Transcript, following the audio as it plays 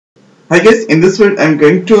Hi guys, in this video I'm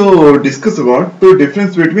going to discuss about the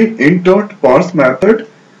difference between int.Parse method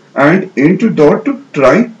and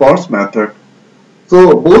int.TryParse method.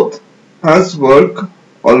 So both has work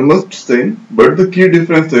almost same, but the key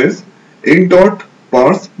difference is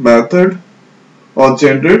int.Parse method or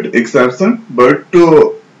generate exception, but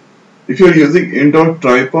if you are using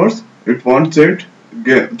int.TryParse, it won't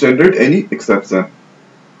generate any exception.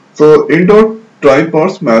 So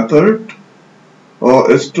int.TryParse method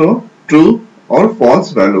is true or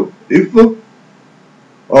false value. If a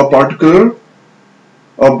particular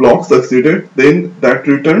block succeeded, then that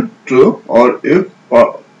return true, or if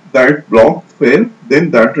that block failed,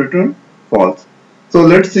 then that return false. So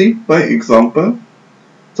let's see by example.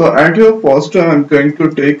 So at your first I'm going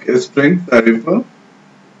to take a string variable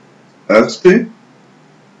st,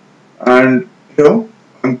 and here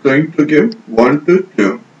I'm going to give 1 to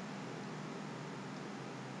 2,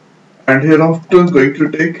 and hereafter I'm going to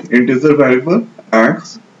take integer variable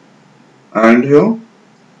x, and here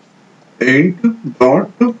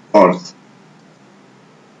int.Parse.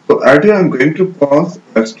 So at here I'm going to pass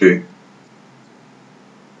st.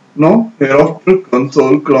 Now hereafter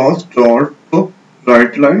console class dot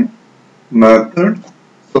write line method.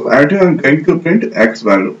 So at here I'm going to print x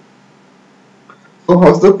value. So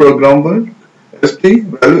how's the program work? St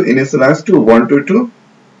value initialized to 1 to 2.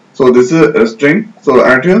 So this is a string. So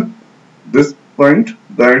at here this point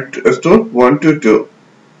that store 1 to 2,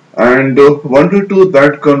 and 1 to 2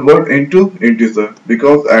 that convert into integer,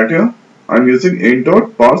 because at here I'm using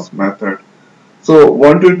int.Parse method. So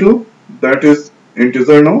 1 to 2 that is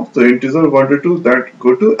integer now. So integer 1 to 2 that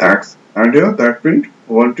go to x, and here that print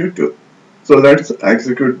 1 to 2. So let's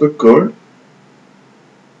execute the code.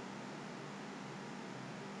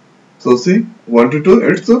 So see 1 to 2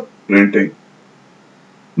 it's printing.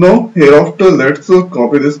 Now hereafter let's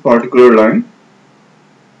copy this particular line,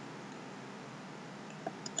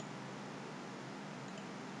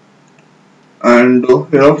 and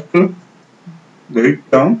hereafter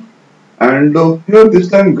write down, and here this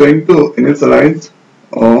time going to initialize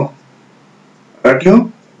at here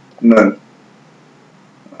null,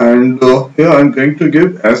 and here I'm going to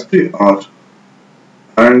give str,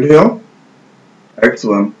 and here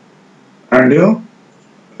x1, and here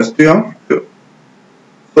str2.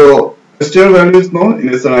 So str value is now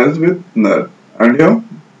initialized with null, and here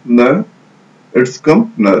null it's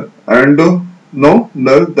come null, and now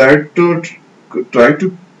null that try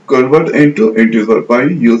to convert into integer by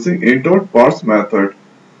using int.Parse method.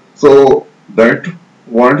 So that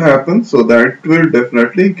won't happen, so that will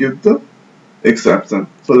definitely give the exception.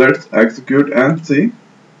 So let's execute and see.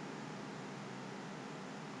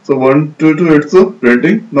 So 1 to 2 it's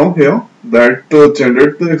printing. Now here that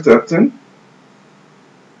generate the exception.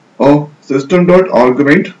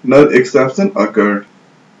 System.argument null exception occurred.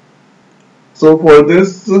 So for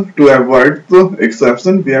this, to avoid the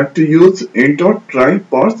exception, we have to use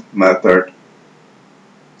int.TryParse method.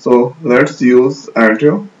 So let's use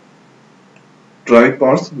enter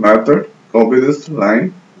tryparse method. Copy this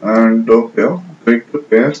line, and here going to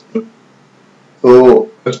paste. So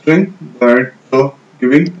a string that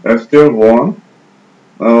giving str1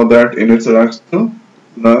 that initialized to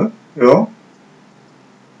null here.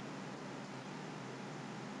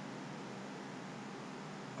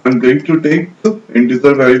 I'm going to take the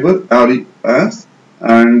integer variable res,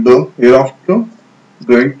 and hereafter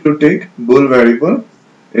going to take bool variable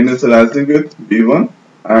initializing with b1,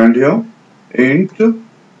 and here int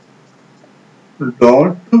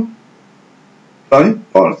dot try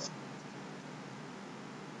parse.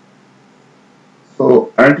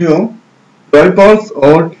 So and here try parse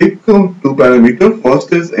or take two parameter.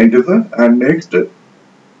 First is integer and next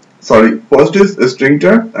first is string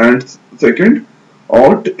type and second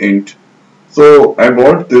out int. So I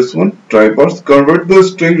bought this one. TryParse convert the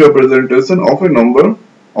string representation of a number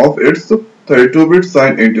of its 32-bit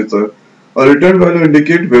signed integer. A return value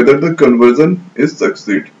indicate whether the conversion is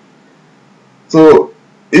succeed. So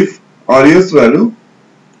if res value,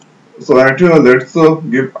 so at here let's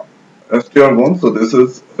give str1. So this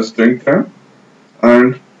is a string type,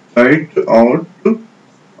 and write out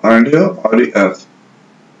and here res.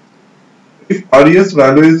 If res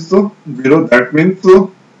value is 0, that means the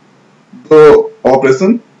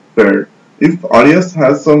operation failed. If res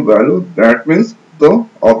has some value, that means the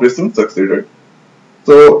operation succeeded.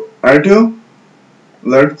 So at here,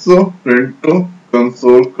 let's print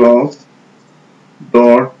console class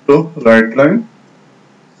dot write line.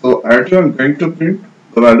 So at here I'm going to print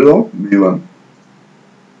the value of b1,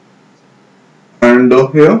 and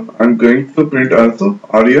here I'm going to print also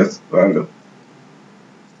res value.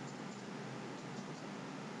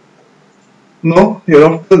 Now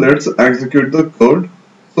hereafter let's execute the code.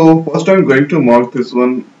 So first I'm going to mark this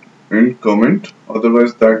one in comment,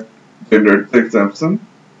 otherwise that generates the exception.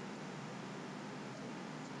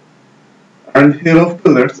 And hereafter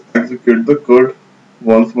let's execute the code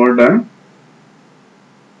once more time.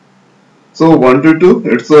 So 1 to 2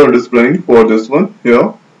 it's displaying for this one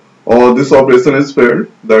here. Or this operation is failed.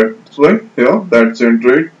 That's why here that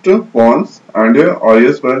generate false and here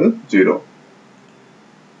res value 0.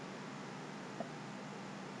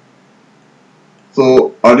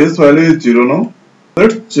 So res value is 0 now.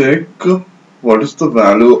 Let's check what is the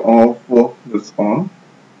value of this on.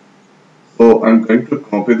 So I'm going to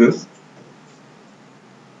copy this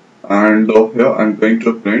and here I'm going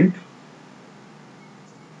to print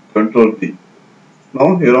Control P.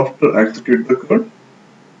 Now hereafter execute the code.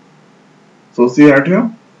 So see at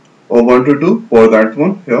here 1 to 2 for that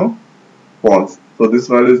one here false. So this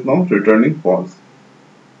value is now returning false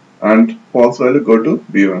and false value go to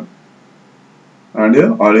B1 and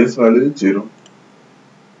here res value is 0.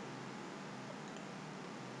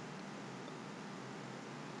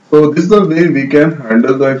 So this is the way we can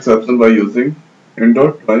handle the exception by using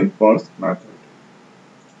int.TryParse method.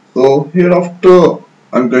 So hereafter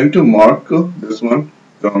I'm going to mark this one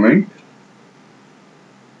comment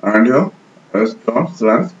and here as dot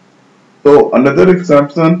slash. So another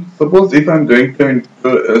exception, suppose if I'm going to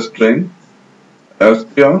enter a string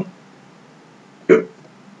str here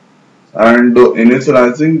and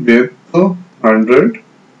initializing with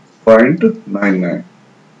 100.99.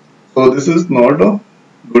 So this is not a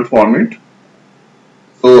good format.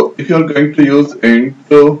 So if you are going to use int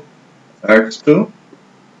x2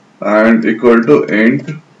 and equal to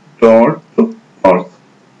int dot parse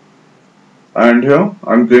and here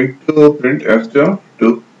I'm going to print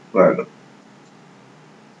str2 value.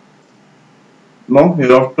 Now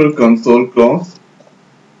hereafter console close.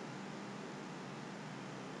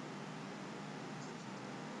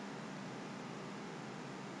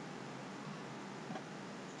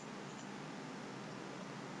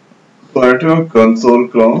 So at your console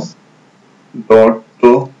close dot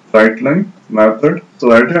write line method.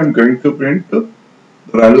 So at here I'm going to print the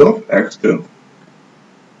value of x2.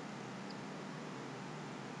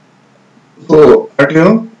 So at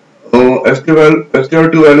here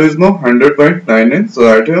str2 value is now 100.99. So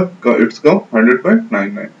at here it's come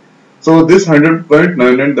 100.99. So this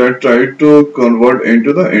 100.99 that tried to convert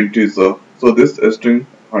into the integer. So this string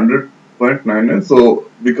 100.99. So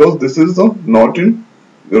because this is not in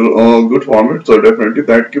good format, so definitely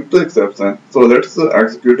that keeps the exception. So let's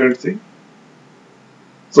execute and see.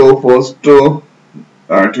 So first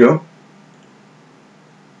at here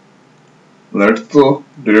let's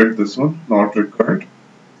delete this one, not required.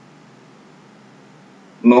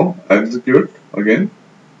 Now execute again.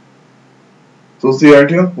 So see at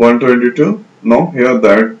here 122. Now here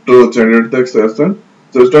that generate the exception.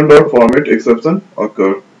 System.format exception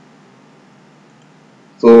occur.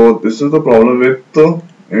 So this is the problem with the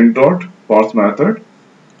int.Parse method.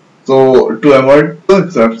 So to avoid the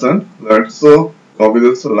exception, let's copy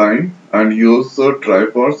this line and use the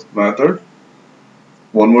TryParse method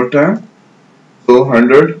one more time. So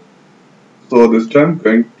 100. So this time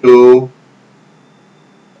going to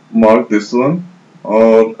mark this one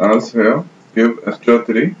or else here give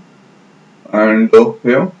str3 and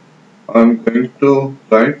here I'm going to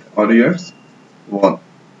write res 1.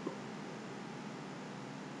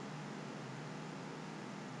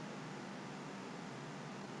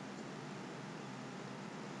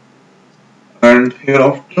 And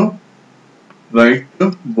hereafter write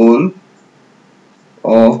bool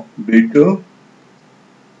of b2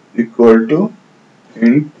 equal to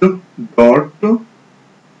int dot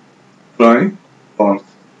try parse.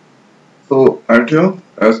 So at here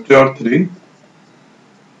str3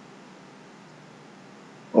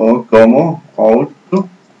 or comma out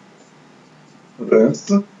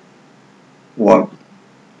res 1.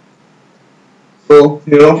 So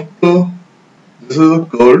hereafter this is a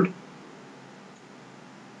code.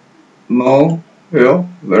 Now here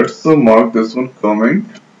let's mark this one comment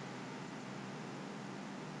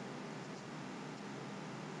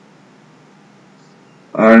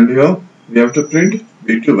and here we have to print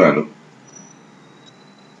b2 value.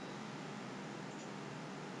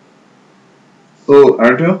 So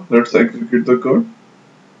at here let's execute the code.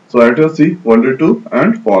 So at here see 1 to 2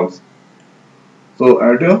 and false. So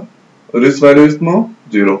at here this value is now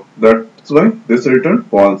 0. That's why this return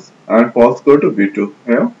false and false go to b2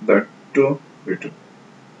 here that to b2.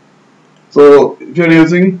 So if you are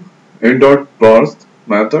using int.Parse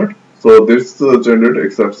method, so this generate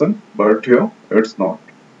exception, but here it's not.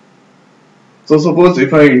 So suppose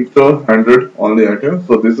if I enter 100 only at here,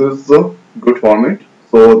 so this is good format.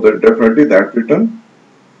 So that definitely that return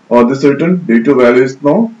or this return d2 value is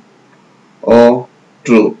now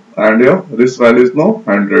true, and yeah, this value is now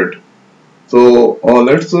 100. So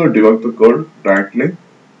let's debug the code directly,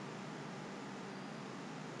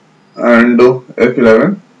 and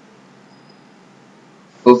F11.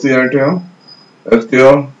 So see right here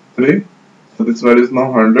str3. So this value is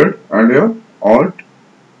now 100, and here alt.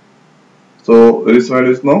 So this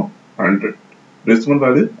value is now 100. Decimal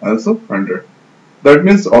value also 100. That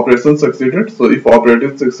means operation succeeded. So if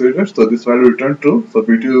operation succeeded, so this value return true. So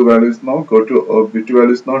b2 value is now go to b2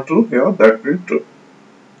 value is not true. Here that print true.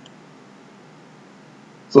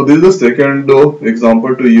 So this is the second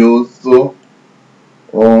example to use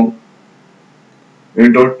um,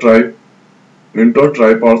 int.try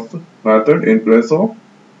int.TryParse method in place of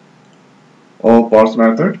parse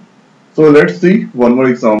method. So let's see one more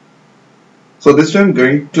example. So this time I'm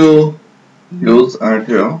going to use and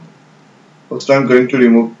here. First I'm going to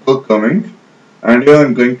remove the comment, and here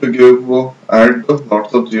I'm going to give add the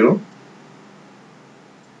lots of zero.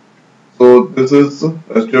 So this is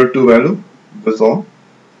str2 value. That's all.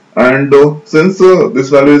 And since this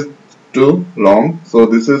value is too long, so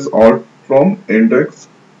this is out from index.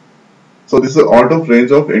 So this is out of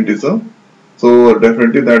range of integer. So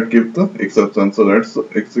definitely that gives the exception. So let's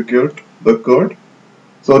execute the code.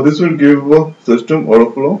 So this will give a system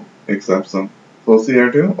overflow exception. So see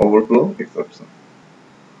at here overflow exception.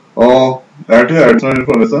 At here additional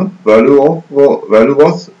information value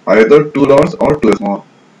was either too large or too small.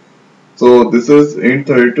 So this is int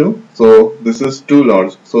 32. So this is too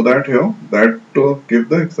large. So that here that to give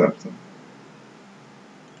the exception.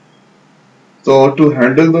 So to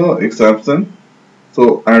handle the exception,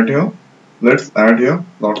 so add here. Let's add here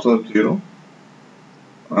lots of zero,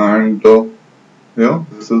 and here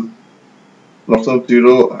this is lots of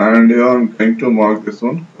zero, and here I'm going to mark this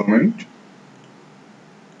one comment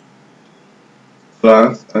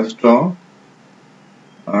slash star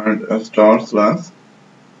and star slash.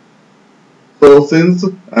 So since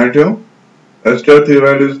add here str3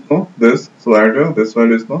 value is no this, so add here this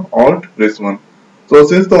value is no alt this one. So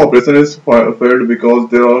since the operation is failed because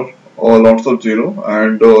there are lots of zero,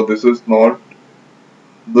 and this is not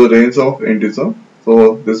the range of integer,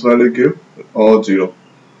 so this value give 0.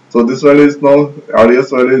 So this value is now alias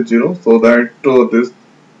value is 0, so that this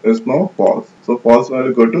is now false. So false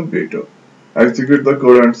value go to b2. Execute the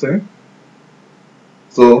code and say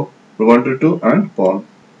so 1 to 2 and false.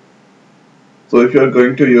 So if you are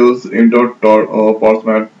going to use int.parse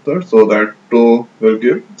method, so that will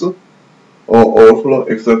give the overflow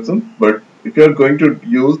exception. But if you are going to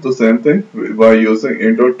use the same thing by using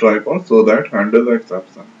int.TryParse, so that handle the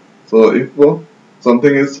exception. So if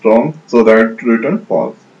something is wrong, so that return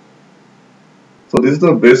false. So this is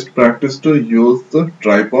the best practice to use the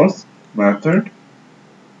TryParse method.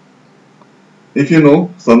 If you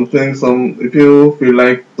know something, if you feel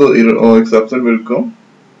like the error or exception will come,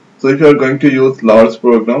 so if you are going to use large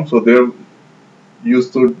programs, so there you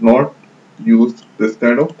should not use this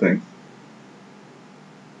kind of things.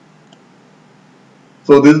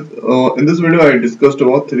 So this in this video I discussed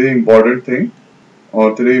about three important things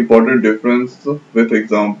or three important difference with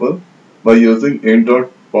example by using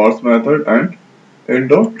int.Parse method and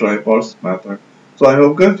int.TryParse method. So I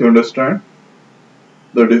hope guys you understand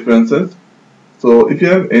the differences. So if you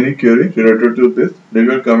have any query related to this, leave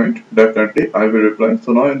your comment. Definitely I will reply.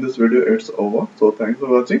 So now in this video it's over. So thanks for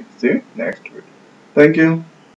watching. See you next video. Thank you.